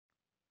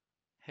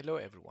Hello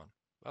everyone,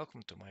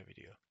 welcome to my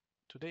video.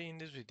 Today in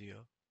this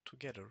video,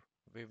 together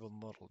we will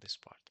model this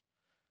part.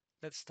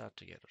 Let's start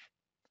together.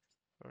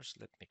 First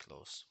let me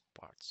close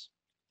parts.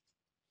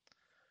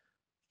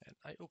 And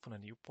I open a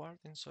new part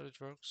in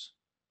SolidWorks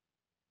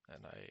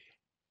and I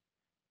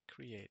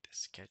create a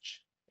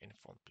sketch in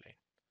front plane.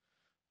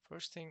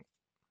 First thing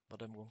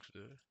what I'm going to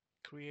do,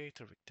 create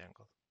a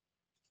rectangle.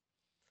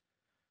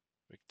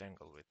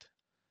 Rectangle with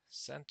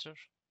center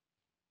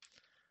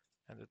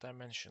and the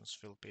dimensions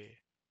will be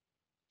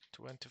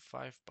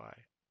 25 by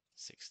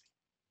 60.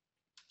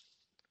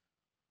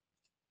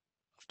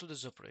 After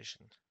this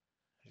operation,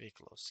 we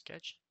close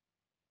sketch,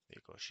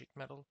 we go sheet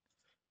metal,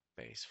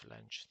 base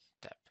flange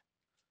tab.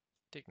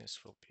 Thickness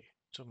will be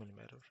 2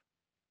 mm,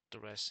 the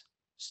rest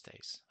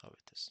stays how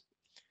it is.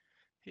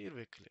 Here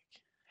we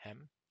click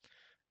hem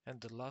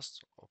and the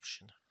last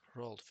option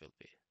rolled will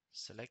be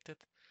selected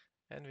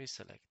and we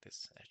select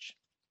this edge.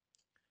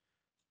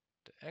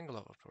 The angle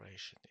of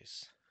operation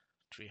is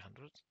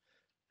 300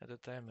 and the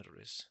diameter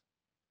is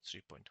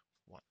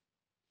 3.1.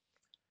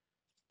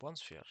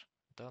 Once we are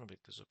done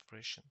with this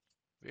operation,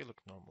 we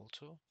look normal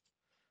too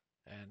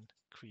and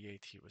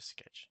create here a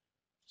sketch.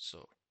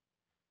 So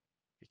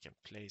we can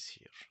place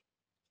here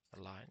a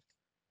line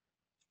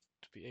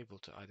to be able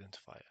to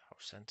identify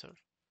our center,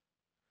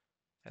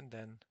 and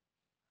then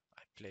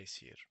I place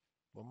here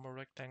one more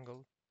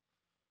rectangle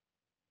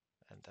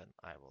and then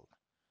I will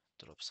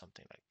drop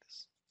something like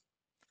this.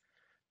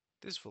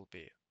 This will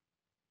be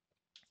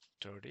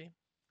 30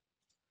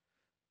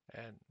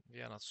 and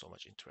we are not so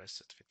much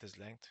interested with this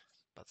length,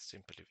 but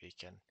simply we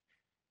can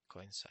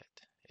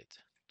coincide it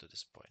to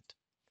this point.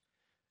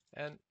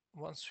 And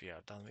once we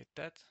are done with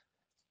that,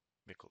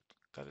 we could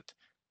cut it,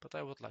 but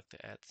I would like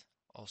to add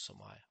also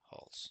my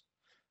holes.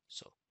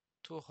 So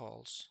 2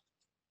 holes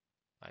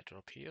I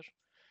drop here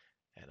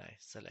and I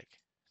select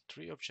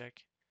 3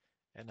 objects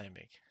and I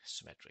make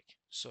symmetric.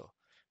 So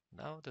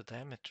now the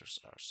diameters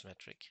are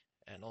symmetric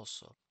and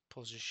also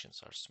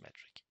positions are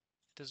symmetric.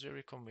 It is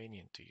very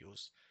convenient to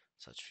use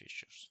such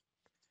features.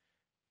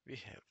 We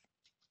have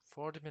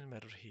 40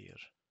 mm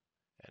here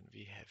and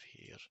we have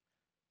here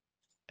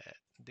a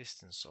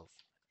distance of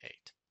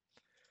 8.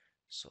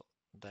 So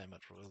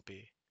diameter will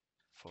be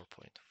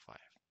 4.5.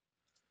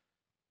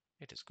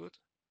 It is good.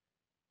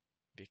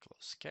 We close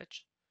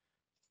sketch,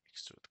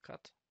 extrude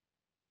cut,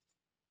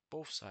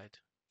 both sides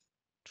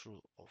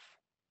through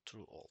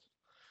all.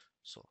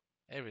 So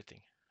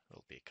everything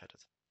will be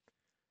cut.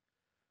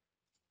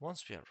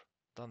 Once we are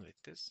done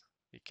with this,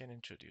 we can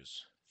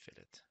introduce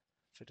fillet.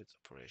 Fillet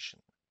operation.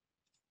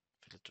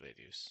 Fillet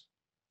radius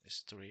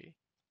is 3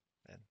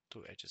 and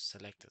 2 edges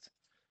selected.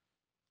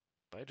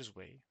 By this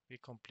way, we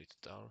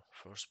completed our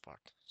first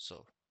part.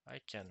 So I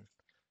can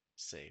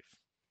save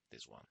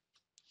this one.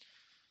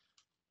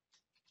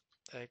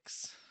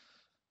 XP1.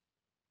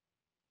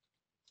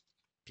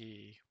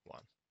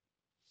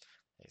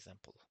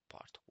 Example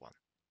part 1.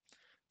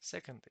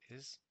 Second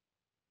is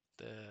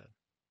the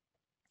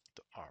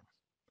arm,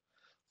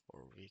 or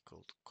we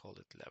could call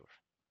it lever.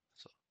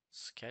 So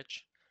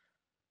sketch,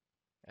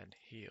 and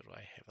here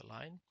I have a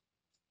line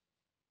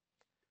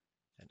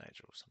and I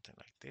draw something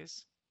like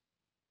this.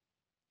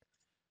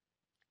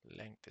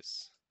 Length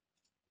is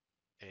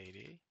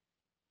 80.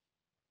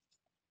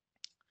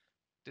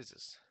 This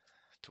is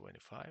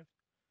 25.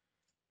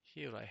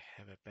 Here I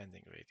have a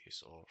bending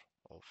radius of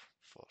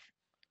 4.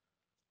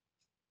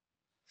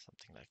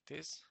 Something like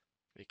this.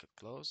 We could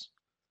close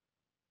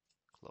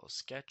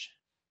sketch,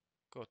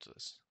 go to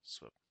this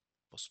swap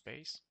for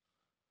space.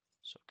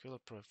 Circular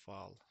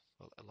profile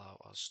will allow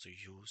us to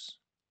use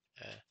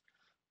a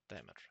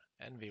diameter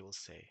and we will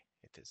say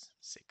it is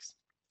 6.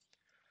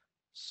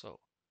 So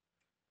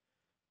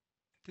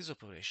this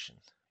operation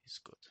is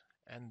good.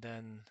 And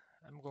then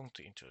I'm going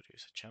to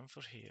introduce a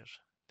chamfer here.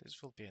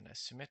 This will be an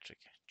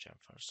asymmetric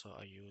chamfer, so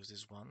I use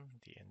this one,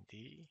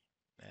 D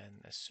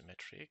and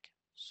asymmetric.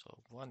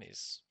 So one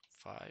is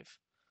 5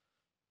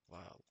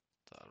 while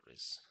the other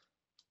is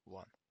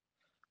 1.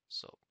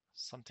 So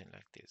something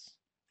like this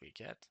we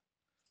get,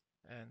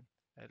 and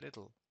a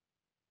little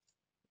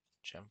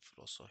chamfer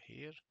also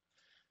here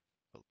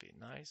will be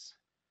nice,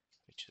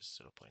 which is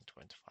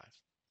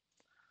 0.25.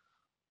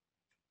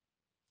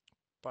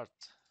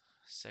 Part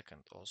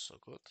second also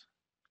good.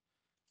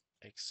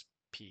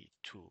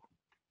 XP2,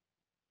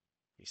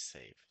 we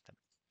save them.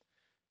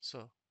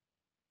 So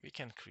we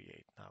can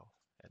create now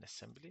an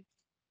assembly.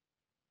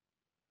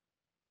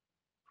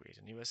 Create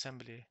a new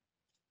assembly.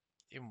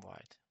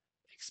 Invite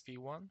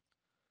XP1.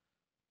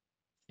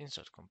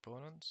 Insert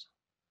components.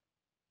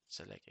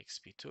 Select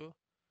XP2.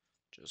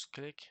 Just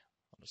click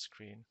on the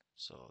screen,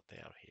 so they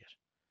are here.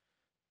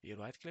 We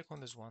right click on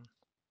this one.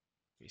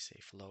 We say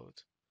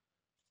float.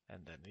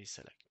 And then we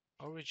select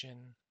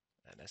origin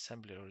and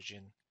assembly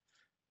origin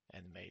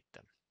and mate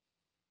them.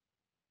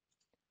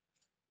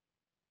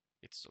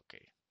 It's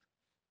okay.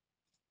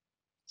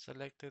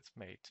 Selected,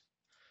 mate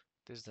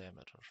this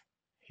diameter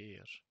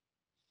here.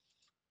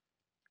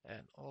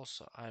 And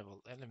also I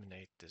will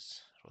eliminate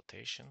this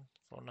rotation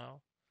for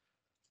now.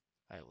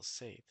 I will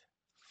say it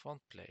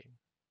front plane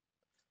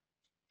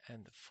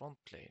and the front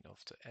plane of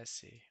the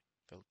SE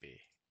will be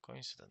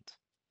coincident.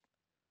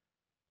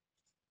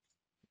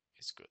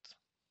 It's good.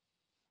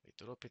 We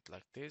drop it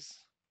like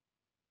this,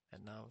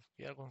 and now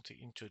we are going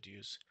to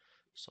introduce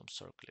some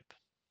circlip.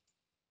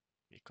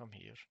 We come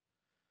here,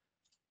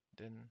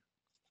 then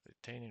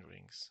retaining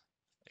rings,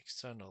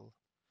 external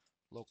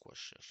lock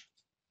washer,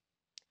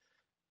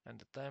 and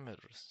the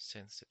diameter,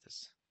 since it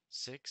is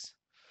 6,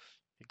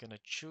 we're gonna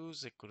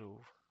choose a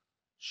groove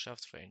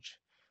shaft range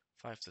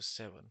 5 to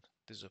 7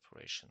 this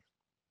operation,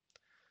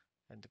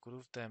 and the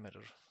groove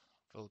diameter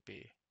will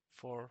be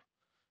 4,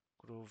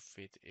 groove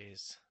width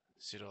is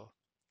 0.74.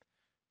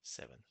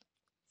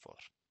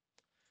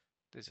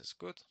 This is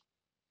good.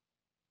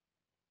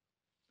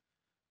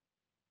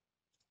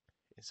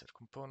 Insert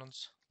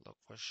components, lock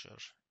washer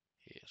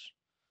here.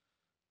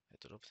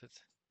 I dropped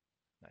it.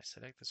 I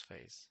select this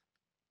face,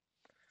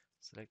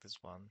 select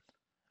this one.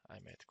 I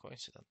made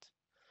coincident.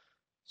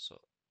 So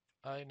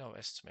I know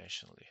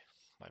estimationally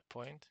my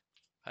point.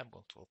 I'm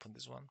going to open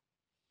this one.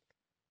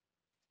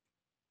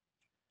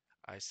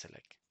 I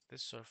select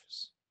this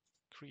surface,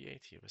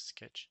 create here a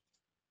sketch.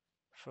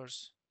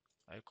 First,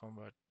 I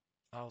convert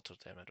outer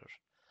diameter.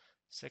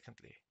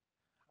 Secondly,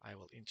 I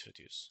will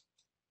introduce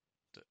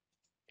the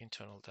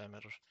internal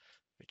diameter,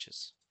 which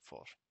is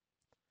 4.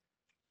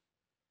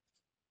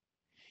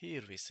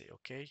 Here we say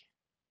OK,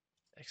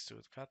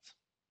 extrude cut.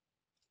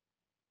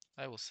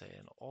 I will say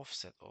an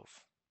offset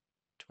of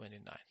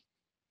 29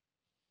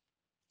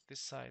 this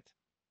side,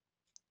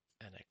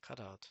 and I cut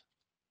out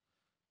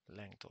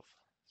length of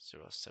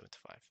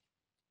 0.75.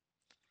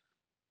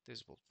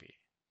 This will be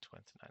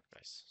 29,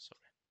 guys.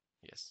 Sorry.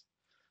 Yes.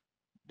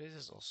 This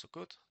is also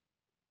good.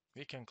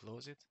 We can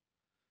close it.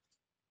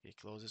 We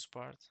close this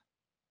part.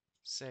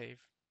 Save.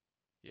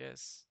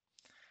 Yes.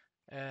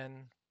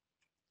 And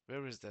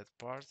where is that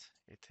part?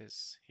 It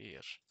is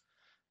here.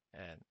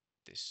 And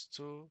these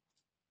two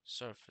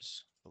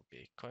surfaces will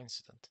be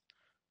coincident.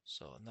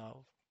 So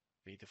now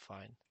we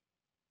define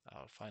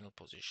our final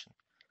position.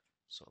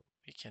 So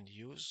we can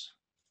use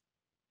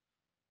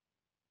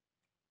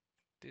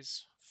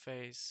this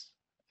face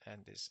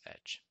and this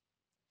edge.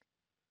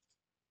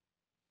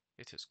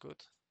 It is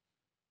good.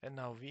 And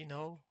now we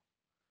know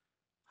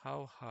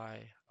how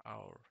high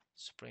our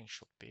spring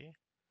should be.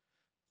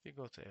 We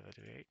go to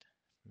evaluate,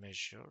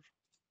 measure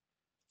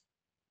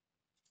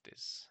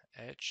this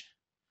edge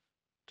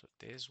to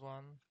this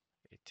one.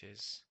 It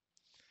is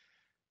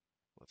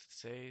what it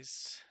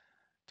says,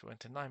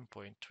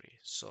 29.3.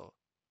 So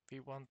we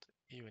want,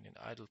 even in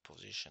idle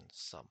position,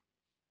 some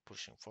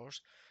pushing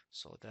force.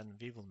 So then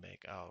we will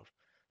make our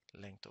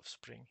length of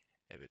spring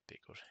a bit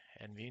bigger.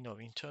 And we know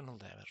internal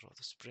diameter of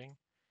the spring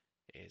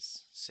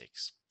is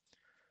 6.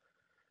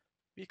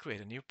 We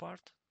create a new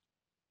part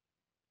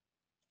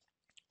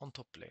on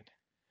top plane.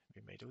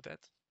 We may do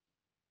that.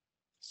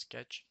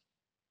 Sketch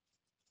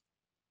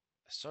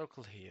a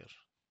circle here.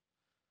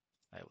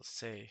 I will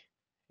say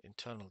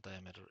internal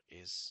diameter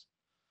is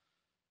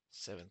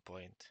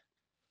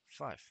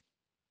 7.5.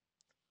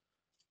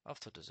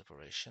 After this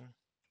operation,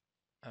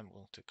 I'm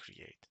going to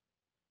create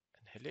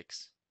an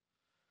helix.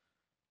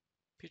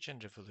 Pitch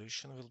and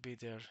revolution will be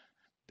there.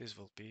 This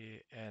will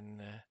be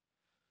an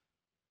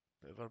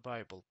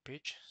variable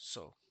pitch.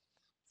 So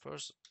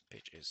first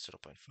pitch is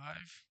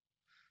 0.5,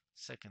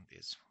 second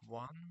is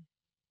 1,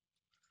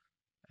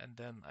 and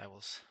then I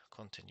will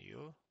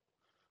continue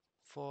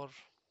for,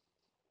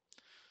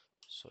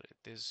 sorry,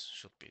 this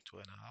should be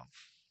 2.5,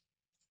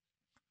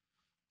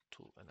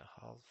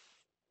 2.5,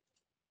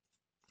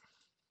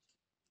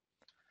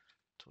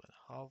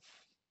 2.5,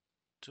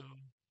 2,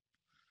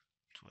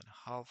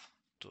 2.5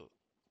 to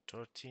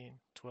 13,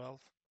 12,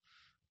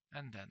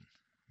 and then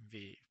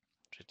we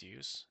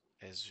reduce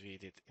as we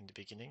did in the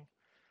beginning,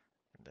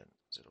 and then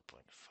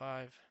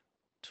 0.5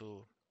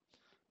 to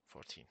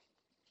 14.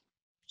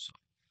 So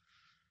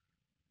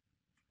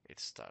it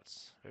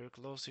starts very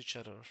close to each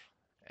other,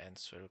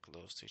 ends very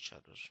close to each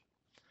other.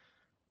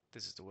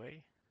 This is the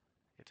way.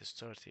 It is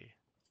 30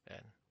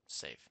 and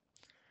save.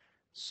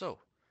 So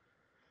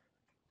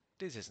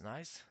this is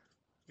nice.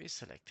 We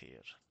select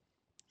here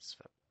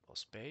swap or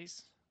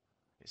space.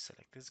 We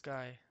select this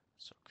guy,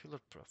 circular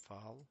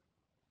profile,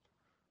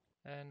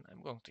 and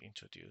I'm going to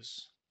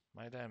introduce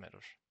my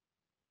diameter.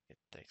 It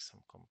takes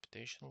some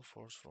computational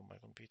force from my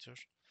computer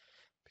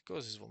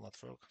because this will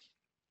not work.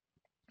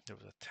 There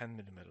was a 10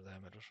 millimeter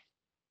diameter,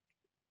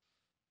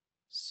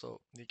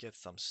 so we get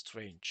some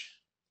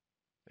strange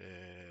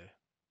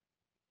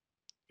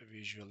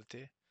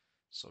visuality.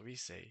 So we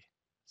say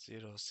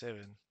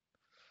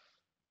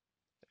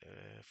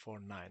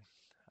 0.749.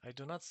 I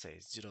do not say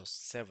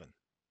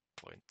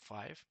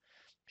 0.7.5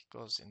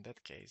 because in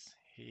that case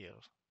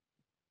here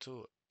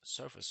two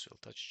surfaces will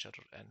touch each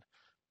other and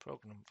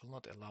program will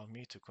not allow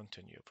me to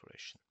continue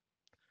operation.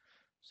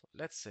 So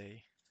let's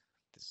say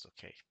this is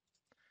okay.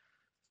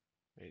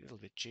 A little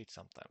bit cheat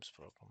sometimes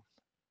program.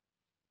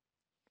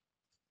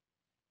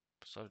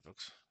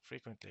 SolidWorks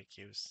frequently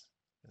gives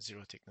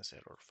zero thickness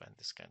error when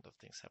this kind of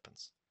things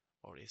happens,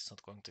 or it's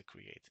not going to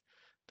create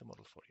the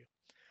model for you.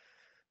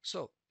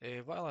 So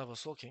while I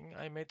was looking,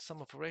 I made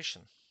some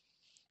operation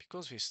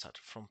because we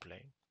started from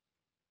plane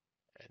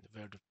and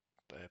where the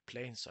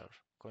planes are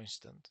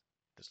constant,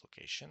 this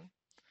location,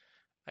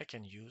 I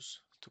can use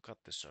to cut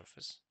the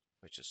surface,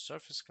 which is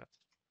surface cut.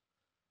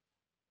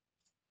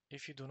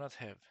 If you do not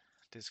have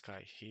this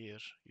guy here,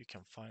 you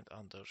can find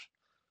under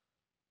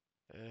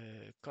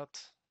cut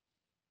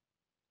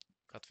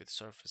with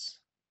surface,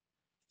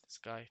 this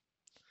guy.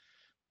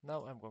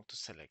 Now I'm going to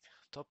select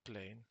top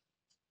plane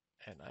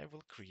and I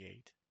will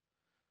create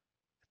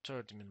a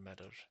 30mm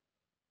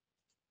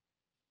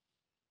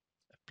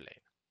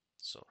plane.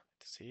 So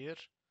it is here.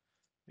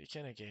 We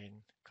can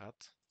again cut.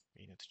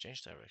 We need to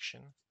change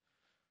direction.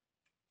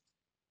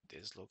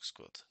 This looks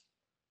good.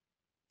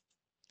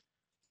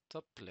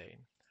 Top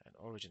plane and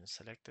origin is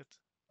selected.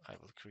 I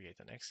will create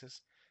an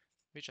axis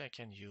which I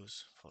can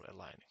use for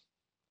aligning.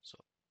 So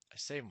I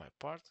save my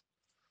part.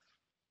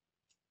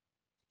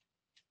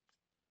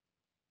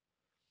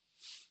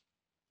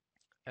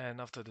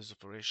 And after this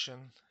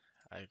operation,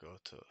 I go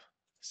to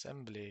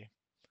assembly.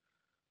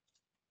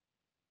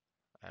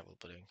 I will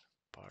bring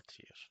part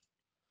here.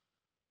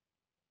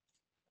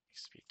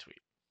 XP3.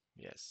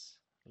 Yes,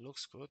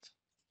 looks good.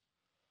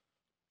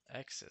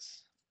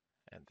 Axis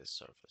and this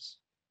surface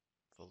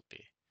will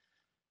be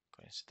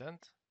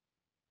coincident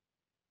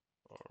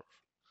or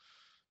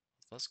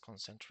was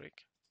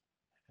concentric,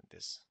 and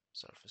this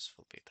surface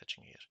will be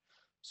touching here.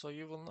 So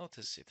you will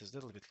notice it is a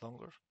little bit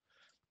longer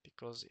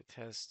because it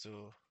has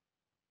to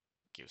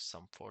give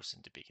some force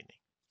in the beginning.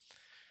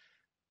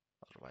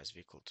 Otherwise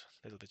we could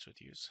a little bit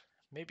reduce.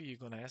 Maybe you're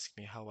gonna ask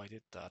me how I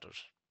did the other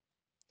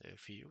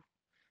view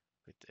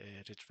with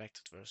a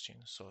retracted version.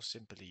 So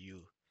simply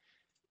you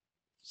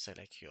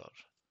select your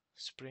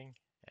spring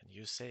and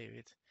you save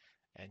it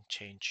and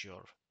change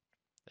your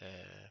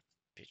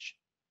pitch.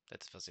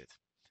 That was it.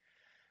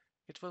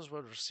 It was a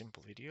rather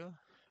simple video,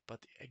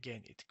 but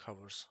again it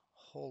covers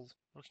whole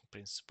working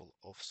principle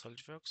of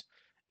SolidWorks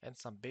and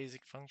some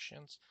basic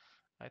functions.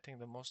 I think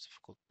the most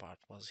difficult part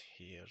was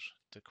here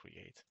to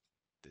create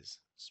this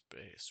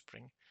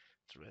spring.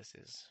 The rest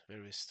is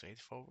very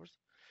straightforward.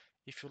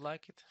 If you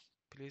like it,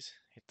 please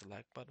hit the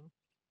like button,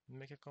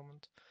 make a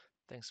comment.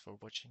 Thanks for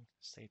watching.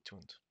 Stay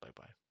tuned. Bye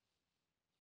bye.